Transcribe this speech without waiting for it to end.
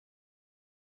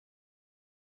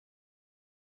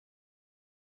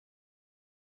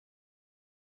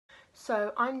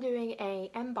So I'm doing a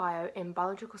MBio in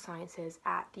biological sciences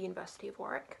at the University of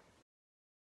Warwick.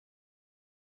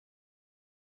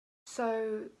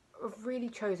 So I've really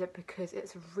chose it because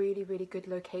it's a really good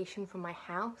location for my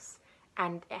house,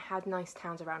 and it had nice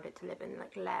towns around it to live in,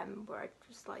 like Lem, where I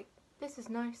just like, this is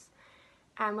nice.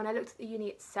 And when I looked at the uni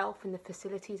itself and the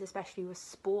facilities, especially with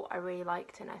sport, I really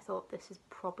liked, and I thought this is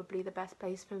probably the best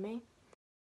place for me.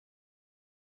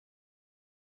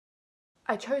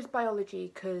 I chose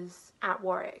biology at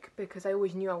Warwick because I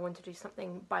always knew I wanted to do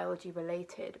something biology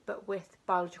related, but with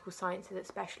biological sciences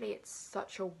especially, it's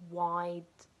such a wide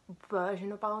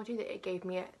version of biology that it gave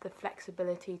me the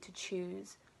flexibility to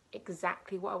choose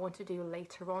exactly what I want to do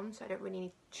later on, so I don't really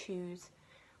need to choose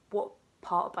what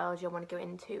part of biology I want to go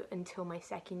into until my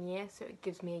second year, so it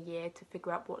gives me a year to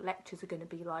figure out what lectures are going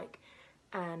to be like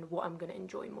and what I'm going to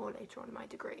enjoy more later on in my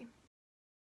degree.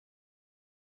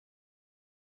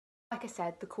 Like I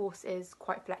said, the course is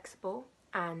quite flexible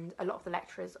and a lot of the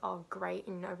lecturers are great,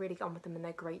 and I really get on with them, and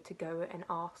they're great to go and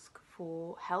ask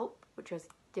for help, which I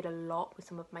did a lot with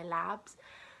some of my labs.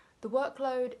 The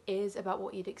workload is about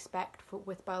what you'd expect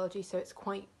with biology, so it's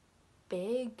quite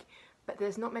big, but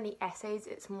there's not many essays.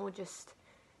 It's more just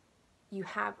we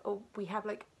have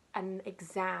like an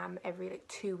exam every like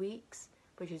 2 weeks,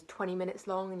 which is 20 minutes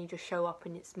long, and you just show up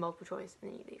and it's multiple choice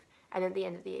and then you leave. And at the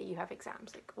end of the year you have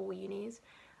exams like all unis.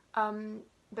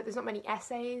 But there's not many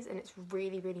essays, and it's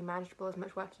really manageable as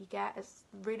much work you get.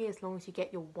 As long as you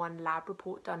get your one lab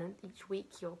report done each week,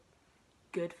 you're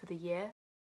good for the year.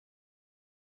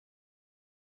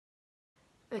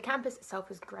 The campus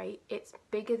itself is great. It's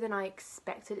bigger than I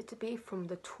expected it to be from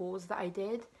the tours that I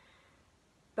did,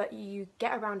 but you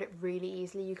get around it really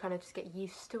easily. You kind of just get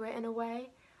used to it in a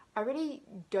way. I really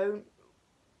don't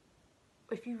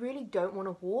If you really don't want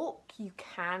to walk, you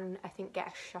can, I think, get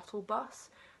a shuttle bus.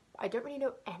 I don't really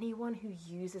know anyone who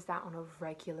uses that on a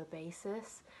regular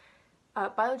basis.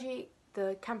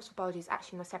 The campus for biology is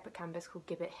actually on a separate campus called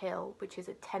Gibbet Hill, which is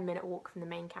a 10-minute walk from the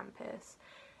main campus.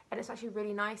 And it's actually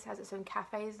really nice, it has its own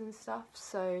cafes and stuff,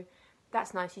 so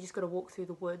that's nice. You just got to walk through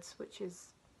the woods, which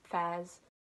is fairs.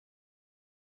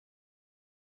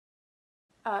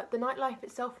 The nightlife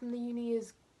itself from the uni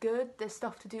is good. There's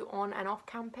stuff to do on and off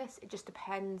campus. It just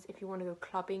depends if you want to go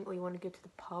clubbing or you want to go to the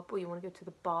pub or you want to go to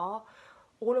the bar.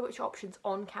 All of which are options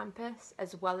on campus,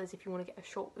 as well as if you want to get a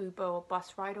short Uber or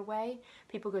bus ride away.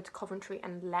 People go to Coventry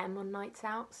and Lem on nights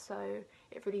out, so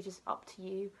it really just up to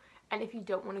you. And if you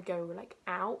don't want to go like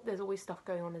out, there's always stuff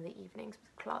going on in the evenings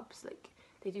with clubs. Like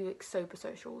they do like sober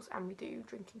socials, and we do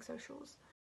drinking socials.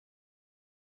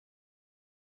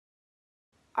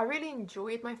 I really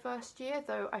enjoyed my first year,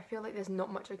 though I feel like there's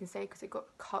not much I can say because it got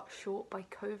cut short by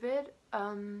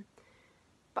COVID.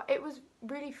 But it was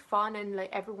really fun, and like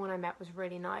everyone I met was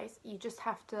really nice. You just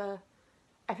have to.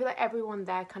 I feel like everyone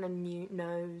there kind of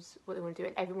knows what they want to do,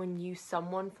 and everyone knew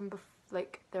someone from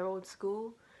like their old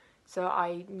school. So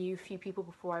I knew a few people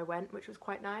before I went, which was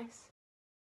quite nice.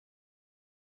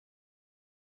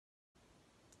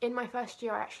 In my first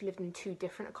year, I actually lived in two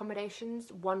different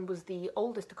accommodations. One was the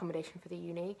oldest accommodation for the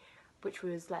uni, which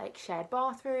was like shared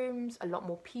bathrooms, a lot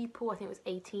more people. I think it was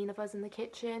 18 of us in the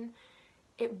kitchen.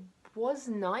 It was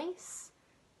nice,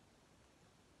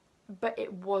 but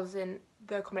it wasn't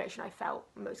the accommodation I felt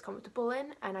most comfortable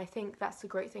in. And I think that's the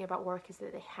great thing about Warwick, is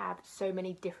that they have so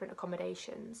many different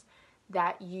accommodations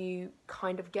that you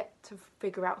kind of get to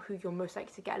figure out who you're most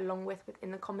likely to get along with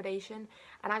within the accommodation.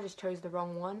 And I just chose the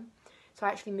wrong one. So I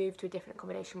actually moved to a different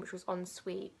accommodation, which was en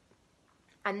suite.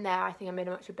 And there I think I made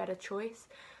a much better choice.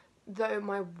 Though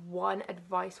my one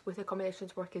advice with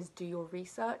accommodations work is do your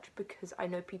research, because I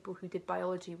know people who did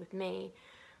biology with me,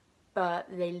 but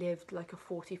they lived like a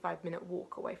 45-minute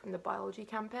walk away from the biology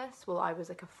campus. Well, I was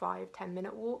like a 5-10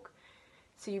 minute walk.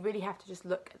 So you really have to just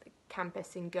look at the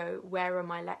campus and go, where are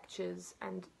my lectures,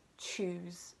 and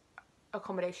choose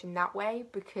accommodation that way,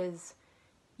 because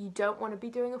you don't want to be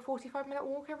doing a 45-minute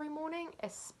walk every morning,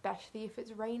 especially if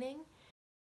it's raining.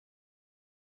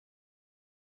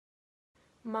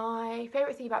 My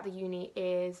favourite thing about the uni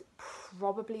is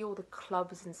probably all the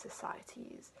clubs and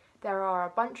societies. There are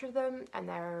a bunch of them, and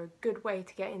they're a good way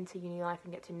to get into uni life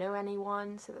and get to know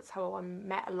anyone. So that's how I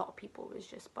met a lot of people, was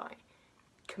just by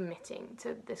committing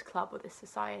to this club or this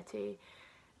society.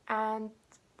 And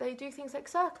they do things like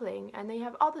circling, and they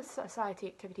have other society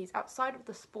activities outside of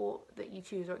the sport that you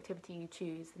choose or activity you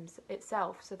choose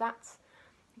itself. So that's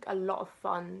a lot of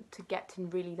fun to get to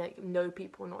really like know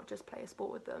people, not just play a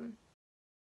sport with them.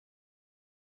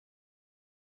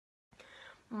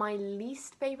 My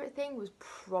least favourite thing was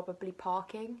probably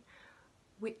parking.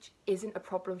 which isn't a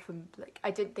problem for, like,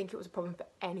 I didn't think it was a problem for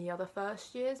any other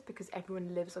first years because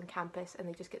everyone lives on campus and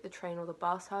they just get the train or the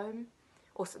bus home,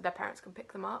 or so their parents can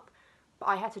pick them up. But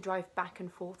I had to drive back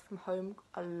and forth from home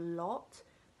a lot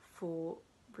for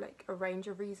like a range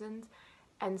of reasons,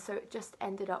 and so it just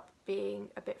ended up being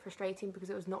a bit frustrating because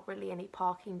there was not really any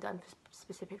parking done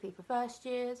specifically for first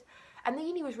years. And the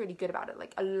uni was really good about it.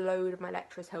 Like, a load of my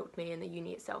lecturers helped me, and the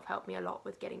uni itself helped me a lot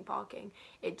with getting parking.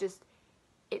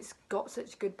 It's got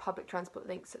such good public transport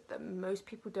links that most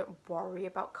people don't worry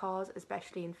about cars,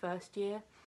 especially in first year.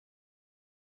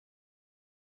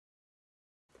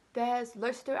 There's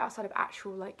loads to do outside of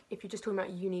actual, like, if you're just talking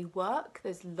about uni work,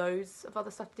 there's loads of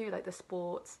other stuff to do, like the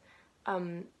sports.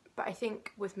 But I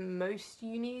think with most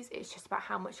unis, it's just about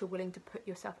how much you're willing to put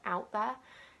yourself out there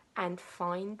and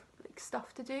find like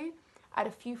stuff to do. I had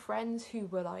a few friends who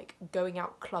were like going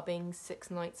out clubbing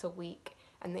 6 nights a week,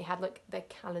 and they had like their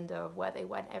calendar of where they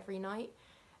went every night.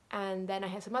 And then I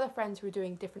had some other friends who were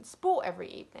doing different sport every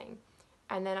evening.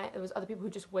 And then there was other people who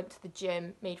just went to the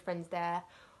gym, made friends there,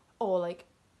 or like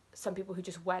some people who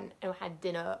just went and had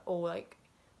dinner, or like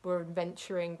were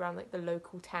adventuring around like the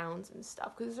local towns and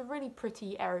stuff, because it's a really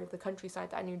pretty area of the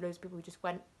countryside that I knew loads of people who just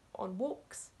went on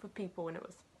walks for people, and it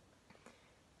was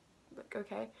like,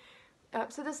 okay.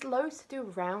 So there's loads to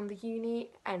do around the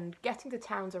uni, and getting to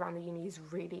towns around the uni is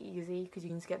really easy because you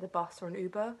can just get the bus or an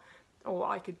Uber, or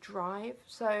I could drive.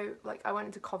 So like I went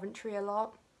into Coventry a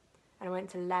lot, and I went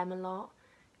to Lem a lot,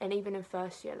 and even in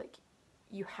first year, like,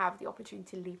 you have the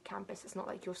opportunity to leave campus. It's not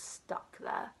like you're stuck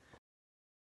there.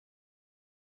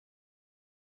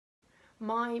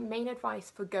 My main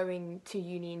advice for going to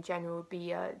uni in general would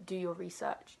be do your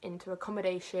research into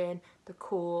accommodation, the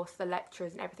course, the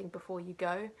lecturers and everything before you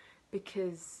go,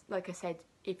 because like I said,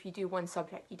 if you do one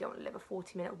subject, you don't want to live a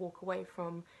 40-minute walk away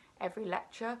from every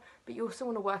lecture, but you also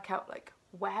want to work out like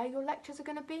where your lectures are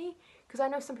going to be, because I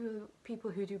know some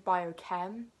people who do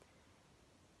biochem,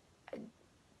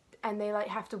 and they like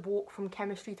have to walk from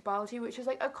chemistry to biology, which is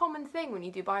like a common thing when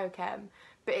you do biochem,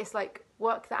 but it's like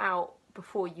work that out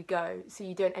before you go so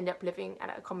you don't end up living at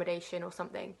an accommodation or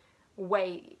something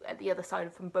way at the other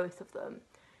side from both of them.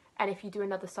 And if you do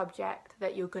another subject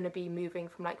that you're going to be moving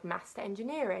from like maths to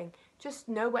engineering, just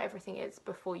know what everything is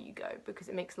before you go, because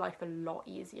it makes life a lot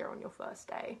easier on your first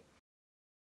day.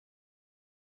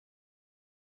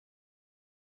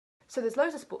 So there's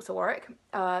loads of sports at Warwick.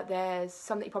 There's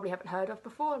some that you probably haven't heard of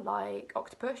before, like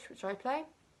Octopush, which I play.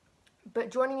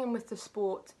 But joining in with the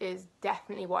sport is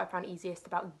definitely what I found easiest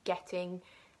about getting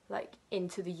like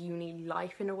into the uni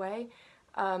life in a way.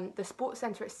 The sports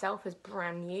centre itself is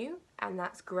brand new, and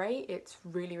that's great. It's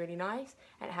really, really nice,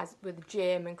 and it has with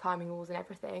gym and climbing walls and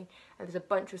everything, and there's a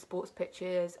bunch of sports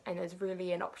pitches, and there's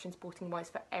really an option sporting wise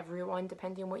for everyone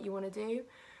depending on what you want to do.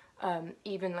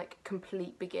 Even like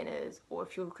complete beginners, or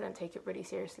if you're going to take it really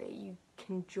seriously, you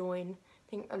can join. I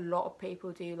think a lot of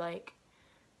people do like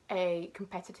a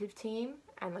competitive team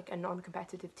and like a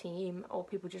non-competitive team, or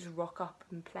people just rock up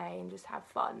and play and just have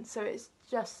fun. So it's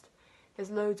just,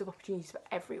 there's loads of opportunities for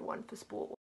everyone for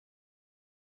sport.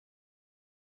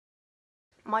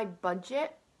 My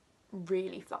budget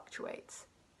really fluctuates,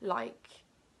 like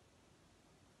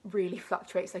really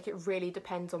fluctuates. Like, it really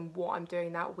depends on what I'm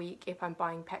doing that week. If I'm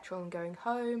buying petrol and going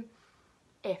home,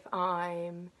 if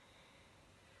I'm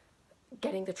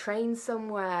getting the train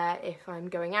somewhere, if I'm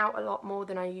going out a lot more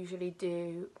than I usually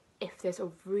do, if there's a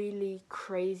really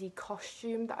crazy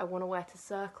costume that I want to wear to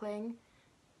circling,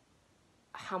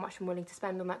 how much I'm willing to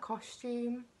spend on that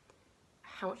costume,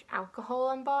 how much alcohol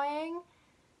I'm buying.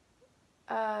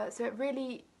 So it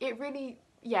really,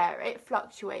 yeah, it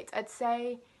fluctuates. I'd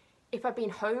say if I've been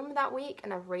home that week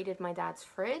and I've raided my dad's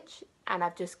fridge and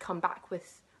I've just come back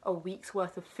with a week's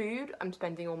worth of food, I'm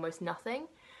spending almost nothing.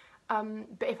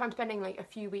 But if I'm spending like a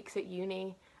few weeks at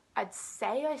uni, I'd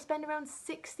say I spend around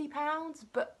 £60,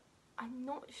 but I'm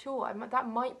not sure. That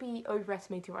might be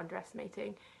overestimating or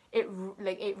underestimating. It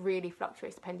really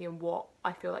fluctuates depending on what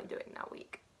I feel like doing that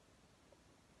week.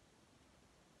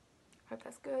 Hope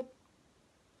that's good.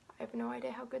 I have no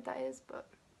idea how good that is, but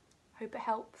hope it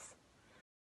helps.